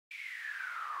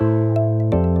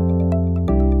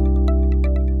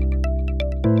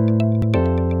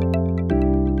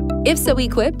If so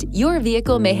equipped, your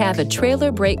vehicle may have a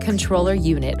Trailer Brake Controller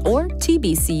Unit, or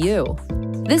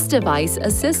TBCU. This device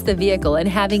assists the vehicle in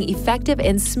having effective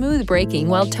and smooth braking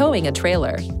while towing a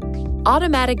trailer.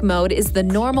 Automatic mode is the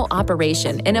normal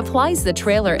operation and applies the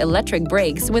trailer electric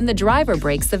brakes when the driver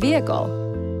brakes the vehicle.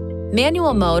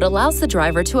 Manual mode allows the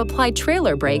driver to apply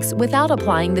trailer brakes without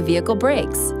applying the vehicle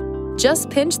brakes. Just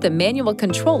pinch the manual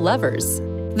control levers.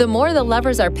 The more the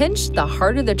levers are pinched, the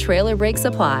harder the trailer brakes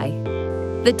apply.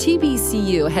 The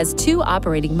TBCU has two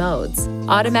operating modes,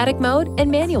 automatic mode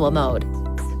and manual mode.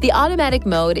 The automatic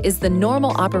mode is the normal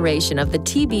operation of the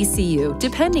TBCU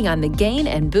depending on the gain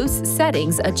and boost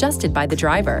settings adjusted by the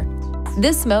driver.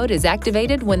 This mode is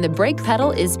activated when the brake pedal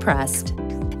is pressed.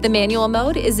 The manual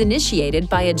mode is initiated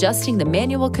by adjusting the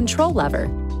manual control lever.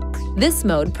 This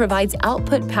mode provides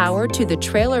output power to the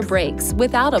trailer brakes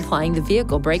without applying the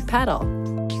vehicle brake pedal.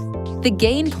 The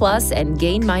gain plus and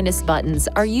gain minus buttons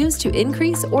are used to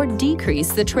increase or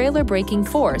decrease the trailer braking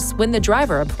force when the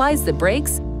driver applies the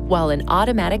brakes while in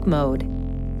automatic mode.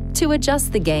 To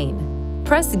adjust the gain,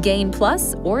 press gain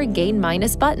plus or gain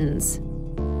minus buttons.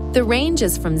 The range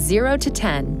is from 0 to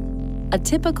 10. A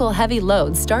typical heavy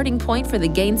load starting point for the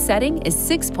gain setting is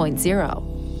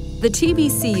 6.0. The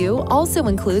TBCU also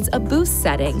includes a boost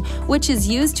setting, which is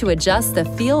used to adjust the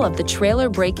feel of the trailer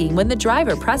braking when the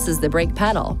driver presses the brake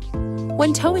pedal.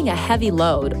 When towing a heavy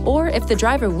load, or if the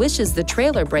driver wishes the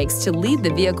trailer brakes to lead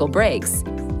the vehicle brakes,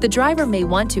 the driver may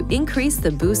want to increase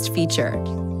the boost feature.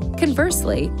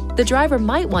 Conversely, the driver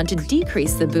might want to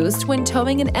decrease the boost when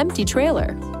towing an empty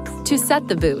trailer. To set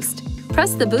the boost,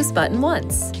 press the boost button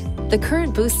once. The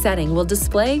current boost setting will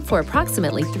display for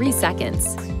approximately 3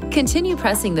 seconds. Continue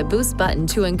pressing the boost button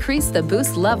to increase the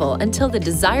boost level until the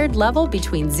desired level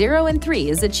between 0 and 3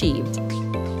 is achieved.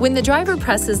 When the driver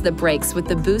presses the brakes with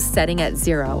the boost setting at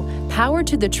 0, power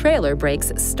to the trailer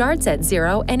brakes starts at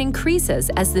 0 and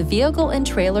increases as the vehicle and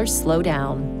trailer slow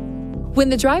down. When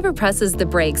the driver presses the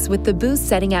brakes with the boost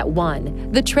setting at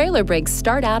 1, the trailer brakes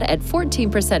start out at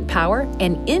 14% power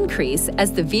and increase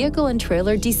as the vehicle and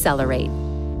trailer decelerate.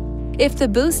 If the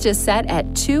boost is set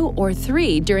at 2 or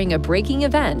 3 during a braking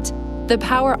event, the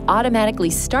power automatically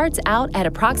starts out at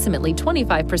approximately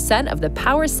 25% of the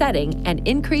power setting and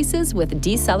increases with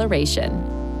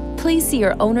deceleration. Please see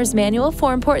your owner's manual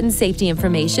for important safety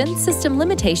information, system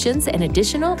limitations, and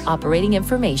additional operating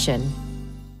information.